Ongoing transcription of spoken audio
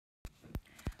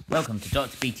Welcome to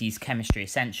Dr. BT's Chemistry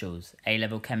Essentials,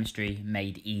 A-Level Chemistry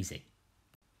Made Easy.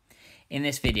 In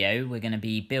this video, we're going to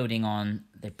be building on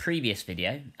the previous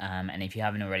video, and if you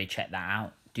haven't already checked that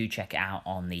out, do check it out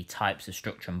on the types of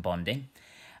structure and bonding.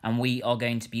 And we are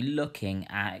going to be looking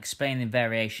at explaining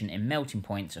variation in melting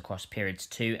points across periods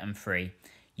 2 and 3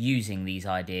 using these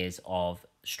ideas of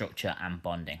structure and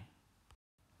bonding.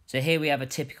 So here we have a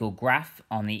typical graph.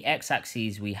 On the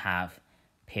x-axis we have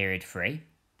period 3.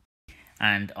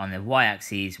 And on the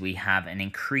y-axis, we have an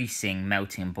increasing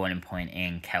melting and boiling point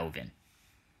in Kelvin.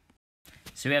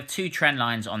 So we have two trend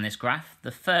lines on this graph. The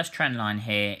first trend line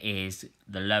here is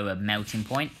the lower melting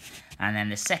point, and then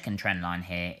the second trend line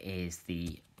here is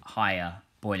the higher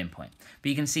boiling point. But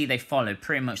you can see they follow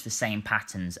pretty much the same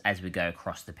patterns as we go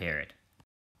across the period.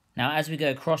 Now, as we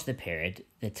go across the period,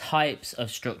 the types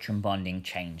of structure and bonding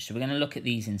change. So we're going to look at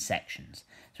these in sections.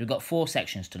 So we've got 4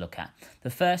 sections to look at. The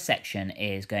first section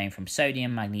is going from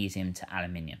sodium, magnesium to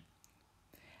aluminium.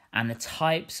 And the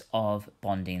types of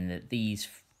bonding that these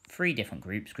 3 different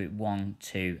groups, group 1,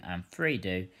 2 and 3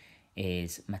 do,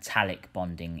 is metallic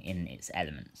bonding in its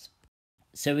elements.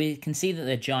 So we can see that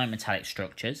they're giant metallic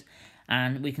structures,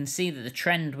 and we can see that the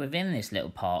trend within this little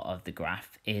part of the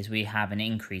graph is we have an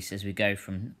increase as we go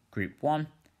from group 1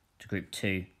 to group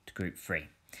 2 to group 3.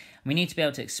 We need to be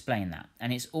able to explain that,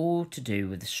 and it's all to do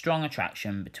with the strong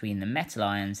attraction between the metal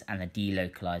ions and the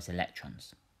delocalized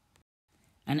electrons.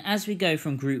 And as we go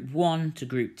from group 1 to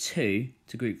group 2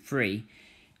 to group 3,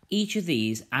 each of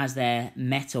these, as their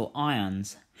metal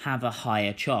ions, have a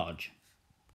higher charge.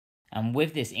 And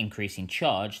with this increasing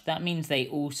charge, that means they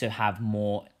also have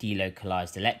more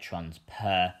delocalized electrons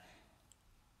per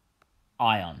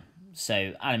ion.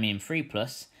 So aluminium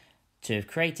 3+, to have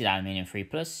created aluminium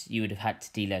 3+, you would have had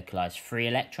to delocalize 3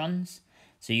 electrons.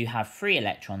 So you have 3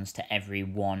 electrons to every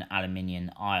 1 aluminium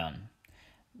ion,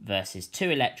 versus 2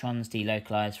 electrons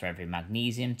delocalized for every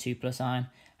magnesium 2+ ion,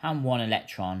 and 1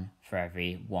 electron for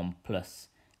every 1+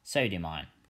 sodium ion.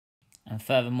 And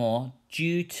furthermore,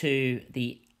 due to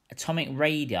the atomic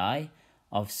radii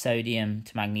of sodium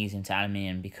to magnesium to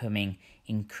aluminium becoming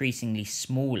increasingly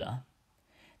smaller,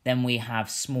 then we have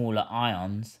smaller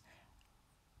ions.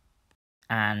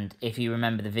 And if you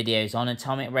remember the videos on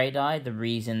atomic radii, the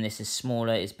reason this is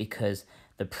smaller is because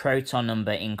the proton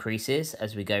number increases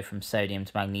as we go from sodium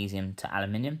to magnesium to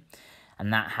aluminium,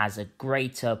 and that has a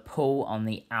greater pull on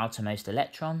the outermost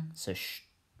electron, so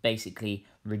basically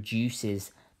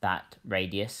reduces that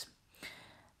radius.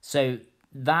 So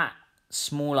that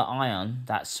smaller ion,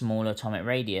 that smaller atomic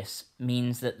radius,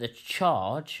 means that the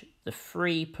charge, the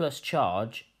 3+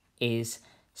 charge, is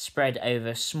spread over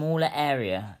a smaller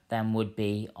area than would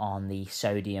be on the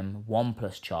sodium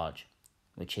 1+ charge,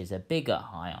 which is a bigger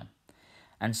ion.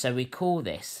 And so we call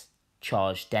this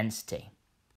charge density.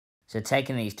 So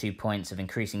taking these 2 points of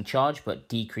increasing charge but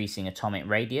decreasing atomic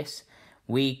radius,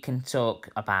 we can talk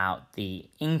about the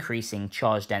increasing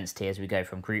charge density as we go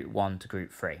from group 1 to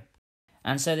group 3.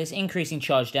 And so this increasing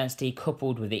charge density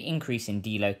coupled with the increase in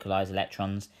delocalized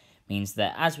electrons means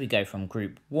that as we go from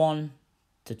group 1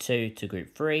 to 2 to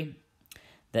group 3,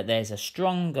 that there's a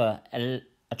stronger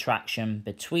attraction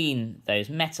between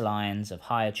those metal ions of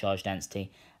higher charge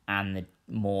density and the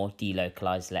more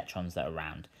delocalized electrons that are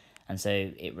around. And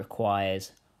so it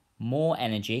requires more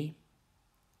energy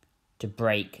to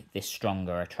break this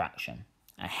stronger attraction,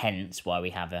 and hence why we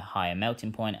have a higher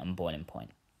melting point and boiling point.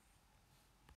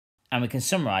 And we can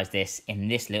summarize this in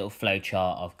this little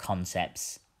flowchart of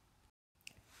concepts.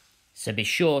 So be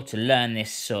sure to learn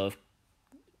this sort of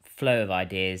flow of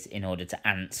ideas in order to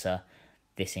answer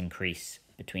this increase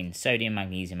between sodium,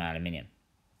 magnesium and aluminium.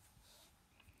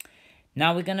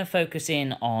 Now we're going to focus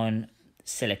in on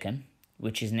silicon,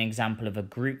 which is an example of a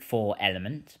group 4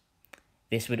 element.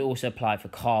 This would also apply for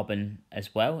carbon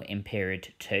as well in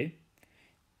period 2.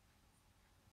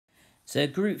 So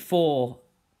group 4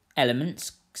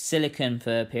 elements, silicon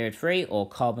for period 3 or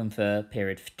carbon for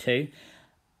period 2,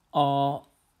 are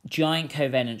giant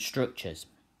covalent structures.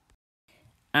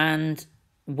 And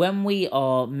when we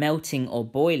are melting or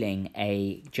boiling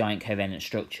a giant covalent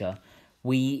structure,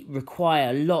 we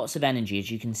require lots of energy. As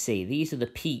you can see, these are the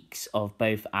peaks of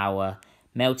both our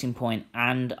melting point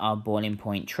and our boiling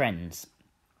point trends.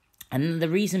 And the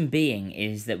reason being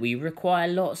is that we require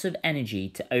lots of energy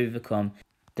to overcome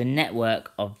the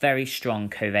network of very strong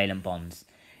covalent bonds.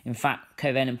 In fact,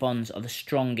 covalent bonds are the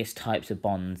strongest types of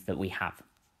bonds that we have.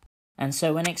 And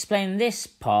so when explaining this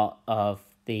part of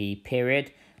the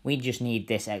period, we just need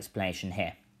this explanation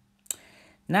here.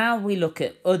 Now we look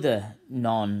at other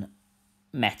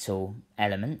non-metal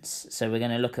elements. So we're going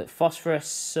to look at phosphorus,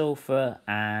 sulfur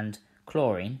and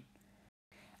chlorine.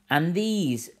 And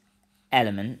these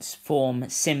elements form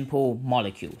simple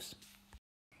molecules.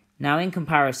 Now, in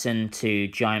comparison to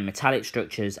giant metallic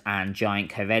structures and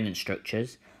giant covalent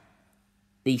structures,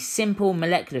 the simple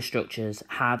molecular structures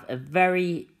have a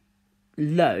very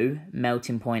low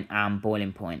melting point and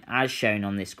boiling point, as shown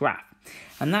on this graph.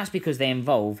 And that's because they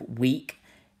involve weak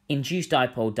induced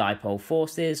dipole-dipole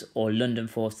forces, or London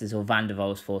forces, or van der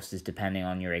Waals forces, depending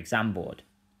on your exam board.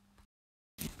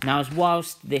 Now, as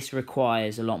whilst this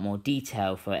requires a lot more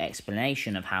detail for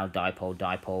explanation of how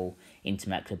dipole-dipole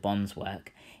intermolecular bonds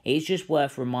work, it is just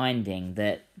worth reminding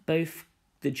that both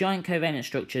the giant covalent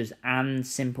structures and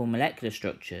simple molecular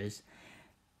structures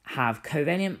have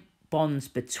covalent bonds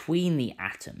between the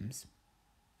atoms.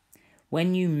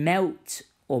 When you melt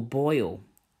or boil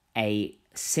a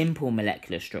simple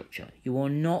molecular structure, you are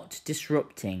not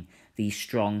disrupting these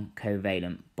strong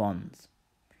covalent bonds.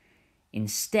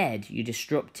 Instead, you're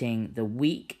disrupting the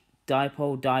weak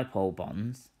dipole-dipole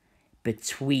bonds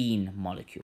between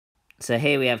molecules. So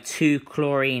here we have two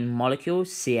chlorine molecules,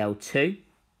 Cl2.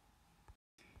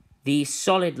 These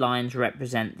solid lines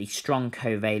represent the strong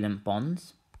covalent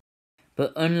bonds.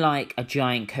 But unlike a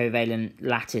giant covalent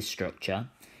lattice structure,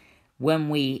 when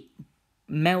we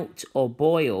melt or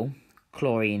boil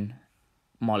chlorine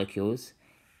molecules,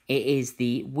 it is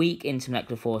the weak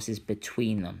intermolecular forces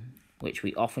between them, which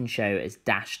we often show as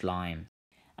dashed lines.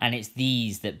 And it's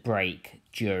these that break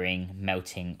during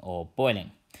melting or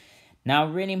boiling. Now,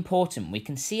 really important, we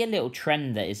can see a little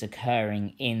trend that is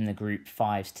occurring in the group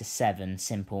 5 to 7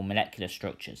 simple molecular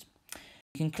structures.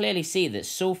 You can clearly see that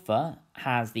sulfur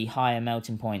has the higher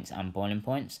melting points and boiling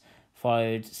points,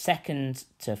 followed second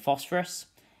to phosphorus,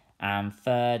 and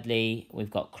thirdly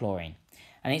we've got chlorine.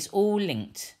 And it's all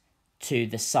linked to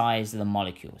the size of the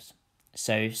molecules.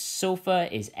 So sulfur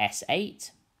is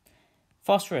S8,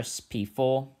 phosphorus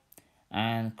P4,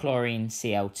 and chlorine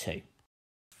Cl2.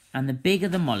 And the bigger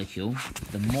the molecule,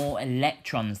 the more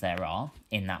electrons there are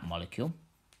in that molecule.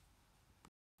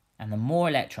 And the more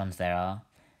electrons there are,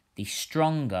 the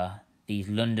stronger these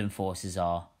London forces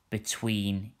are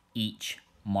between each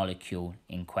molecule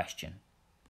in question.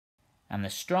 And the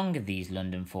stronger these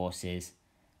London forces,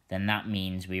 then that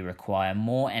means we require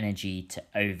more energy to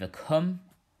overcome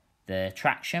the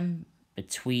attraction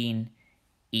between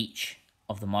each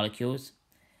of the molecules,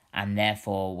 and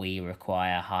therefore we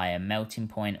require a higher melting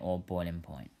point or boiling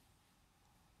point.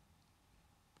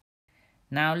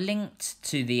 Now, linked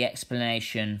to the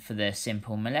explanation for the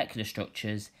simple molecular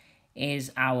structures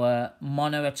is our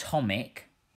monoatomic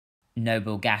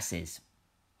noble gases.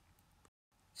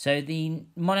 So the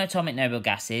monoatomic noble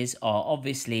gases are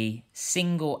obviously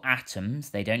single atoms.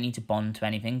 They don't need to bond to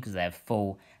anything because they have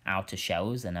full outer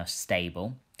shells and are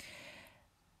stable.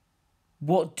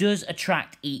 What does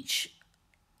attract each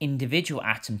individual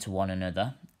atom to one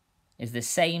another is the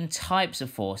same types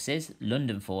of forces,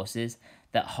 London forces,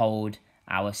 that hold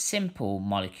our simple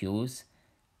molecules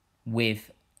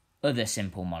with other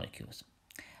simple molecules.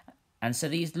 And so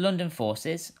these London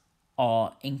forces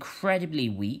are incredibly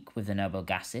weak with the noble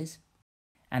gases,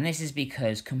 and this is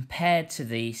because compared to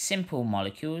the simple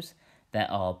molecules that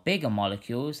are bigger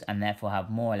molecules and therefore have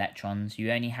more electrons,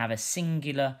 you only have a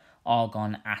singular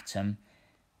argon atom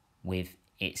with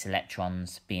its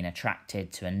electrons being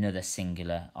attracted to another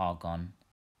singular argon.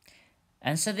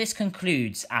 And so this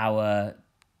concludes our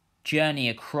journey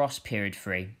across period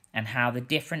 3 and how the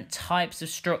different types of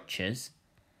structures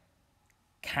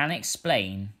can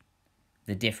explain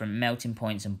the different melting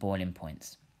points and boiling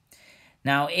points.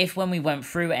 Now, if when we went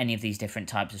through any of these different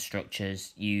types of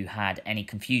structures you had any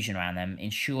confusion around them,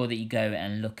 ensure that you go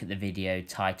and look at the video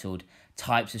titled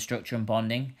Types of Structure and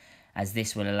Bonding, as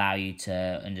this will allow you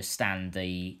to understand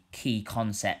the key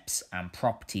concepts and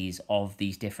properties of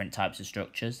these different types of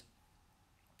structures.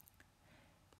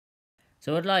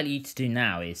 So what I'd like you to do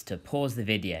now is to pause the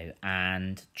video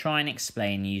and try and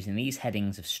explain using these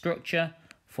headings of structure,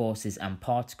 forces and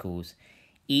particles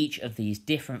each of these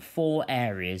different 4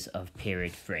 areas of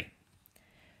period 3.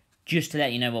 Just to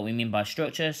let you know what we mean by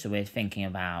structure, so we're thinking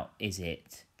about, is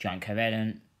it giant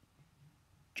covalent,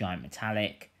 giant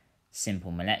metallic,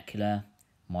 simple molecular,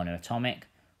 monoatomic.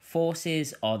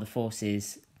 Forces are the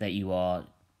forces that you are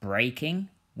breaking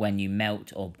when you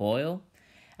melt or boil.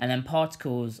 And then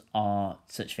particles are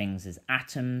such things as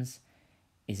atoms.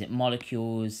 Is it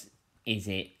molecules? Is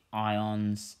it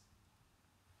ions?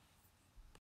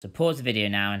 So pause the video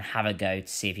now and have a go to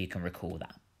see if you can recall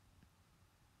that.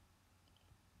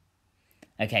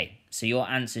 Okay, so your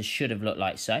answers should have looked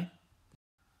like so.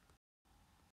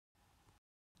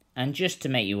 And just to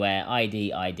make you aware,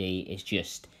 ID is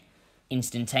just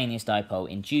instantaneous dipole,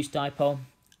 induced dipole,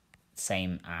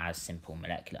 same as simple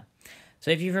molecular.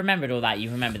 So if you've remembered all that,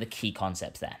 you remember the key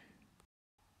concepts there.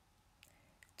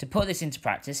 To put this into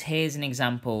practice, here's an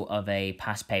example of a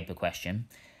past paper question.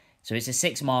 So it's a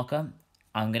 6 marker.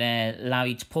 I'm going to allow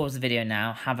you to pause the video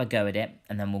now, have a go at it,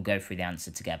 and then we'll go through the answer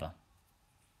together.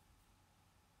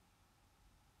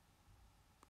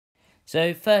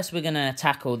 So first we're going to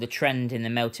tackle the trend in the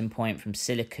melting point from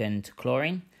silicon to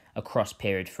chlorine across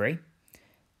period 3.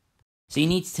 So you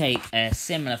need to take a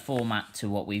similar format to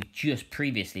what we've just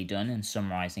previously done and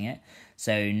summarising it.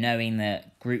 So knowing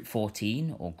that group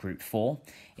 14 or group 4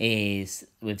 is,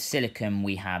 with silicon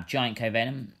we have giant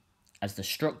covalent as the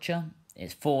structure,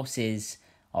 its forces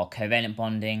are covalent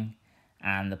bonding,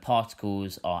 and the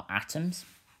particles are atoms.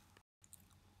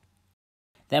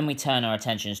 Then we turn our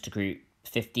attentions to group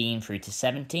 15 through to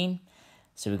 17.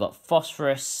 So we've got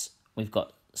phosphorus, we've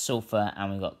got sulfur,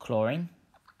 and we've got chlorine.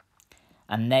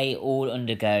 And they all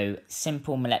undergo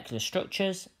simple molecular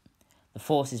structures. The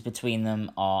forces between them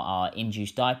are our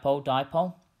induced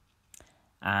dipole,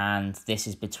 and this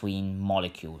is between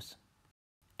molecules.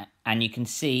 And you can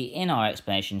see in our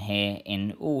explanation here,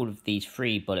 in all of these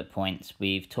 3 bullet points,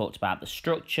 we've talked about the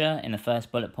structure in the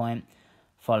first bullet point,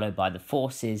 followed by the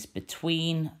forces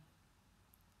between,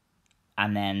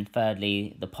 and then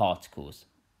thirdly, the particles.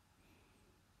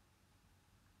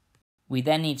 We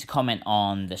then need to comment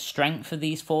on the strength of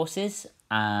these forces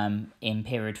in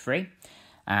period 3.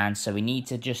 And so we need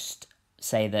to just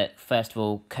say that, first of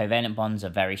all, covalent bonds are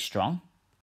very strong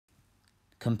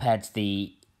compared to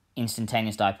the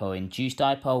instantaneous dipole, induced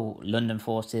dipole, London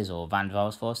forces, or Van der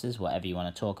Waals forces, whatever you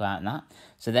want to talk about in that.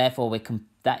 So therefore,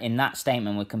 in that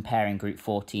statement, we're comparing group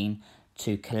 14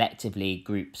 to collectively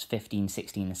groups 15,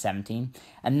 16, and 17.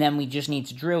 And then we just need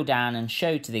to drill down and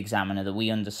show to the examiner that we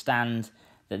understand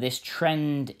that this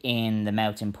trend in the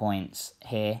melting points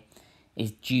here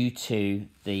is due to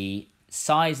the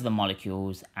size of the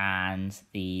molecules and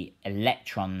the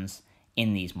electrons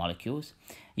in these molecules.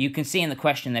 You can see in the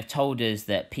question they've told us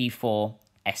that P4,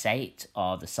 S8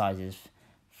 are the sizes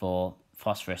for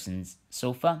phosphorus and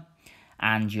sulfur,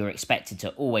 and you're expected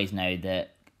to always know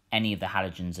that any of the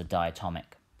halogens are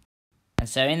diatomic. And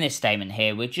so in this statement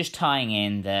here, we're just tying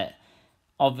in that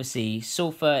obviously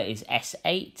sulfur is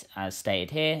S8, as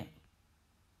stated here,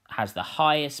 has the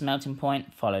highest melting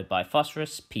point, followed by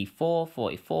phosphorus, P4,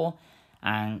 44,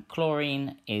 and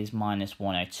chlorine is minus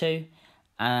 102,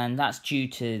 and that's due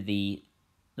to the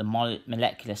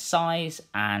molecular size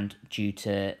and due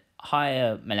to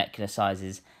higher molecular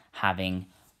sizes having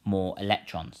more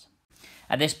electrons.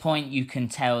 At this point, you can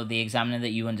tell the examiner that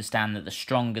you understand that the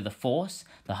stronger the force,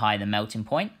 the higher the melting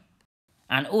point.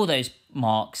 And all those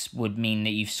marks would mean that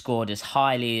you've scored as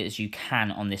highly as you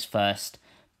can on this first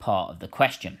part of the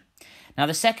question. Now,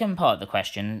 the second part of the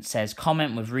question says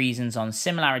comment with reasons on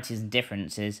similarities and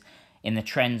differences in the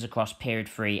trends across period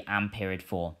 3 and period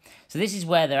 4. So this is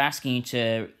where they're asking you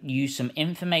to use some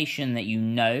information that you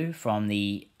know from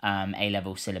the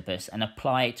A-level syllabus and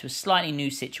apply it to a slightly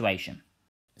new situation.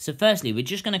 So firstly, we're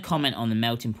just going to comment on the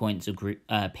melting points of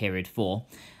period 4.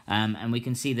 And we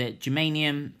can see that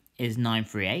germanium is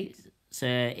 938. So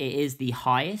it is the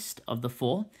highest of the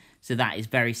 4. So that is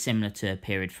very similar to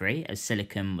period 3, as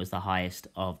silicon was the highest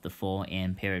of the 4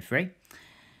 in period 3.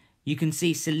 You can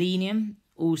see selenium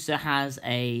also has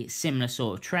a similar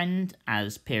sort of trend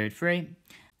as period 3,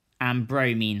 and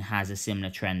bromine has a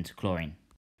similar trend to chlorine.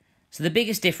 So the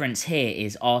biggest difference here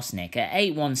is arsenic. At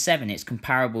 817, it's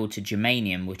comparable to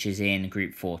germanium, which is in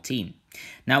group 14.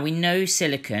 Now, we know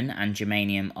silicon and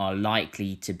germanium are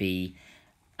likely to be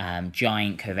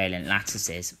giant covalent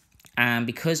lattices, and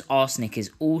because arsenic is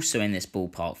also in this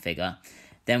ballpark figure,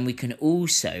 then we can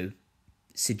also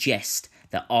suggest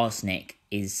that arsenic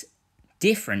is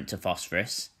different to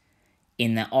phosphorus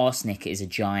in that arsenic is a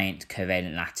giant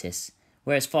covalent lattice,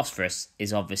 whereas phosphorus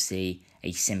is obviously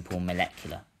a simple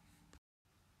molecular.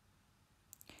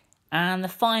 And the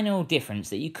final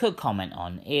difference that you could comment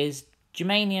on is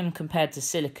germanium compared to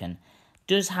silicon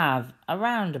does have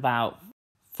around about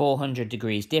 400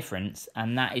 degrees difference,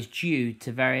 and that is due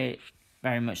to very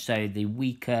much so the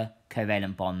weaker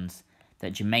covalent bonds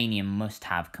that germanium must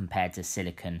have compared to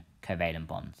silicon covalent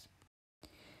bonds.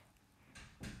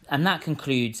 And that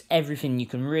concludes everything you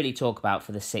can really talk about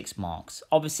for the 6 marks.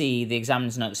 Obviously, the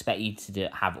examiners don't expect you to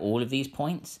have all of these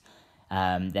points.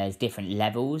 There's different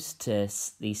levels to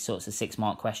these sorts of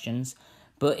 6-mark questions.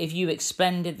 But if you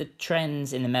expanded the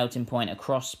trends in the melting point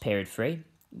across period 3,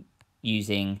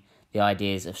 using the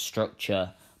ideas of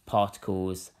structure,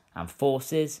 particles, and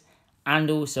forces,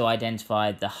 and also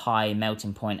identified the high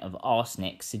melting point of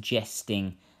arsenic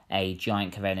suggesting a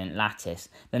giant covalent lattice,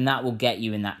 then that will get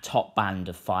you in that top band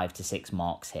of 5 to 6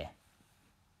 marks here.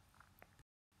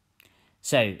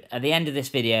 So at the end of this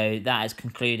video, that has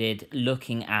concluded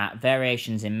looking at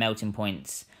variations in melting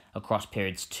points across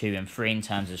periods 2 and 3 in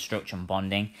terms of structure and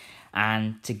bonding.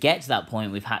 And to get to that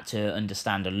point, we've had to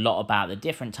understand a lot about the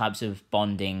different types of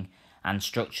bonding and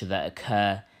structure that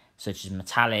occur, such as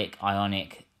metallic,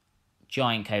 ionic,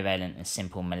 giant covalent, and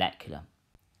simple molecular.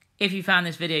 If you found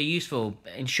this video useful,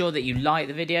 ensure that you like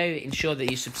the video, ensure that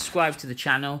you subscribe to the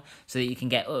channel so that you can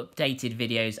get updated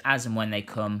videos as and when they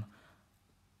come,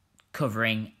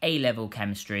 covering A-level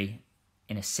chemistry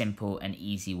in a simple and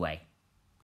easy way.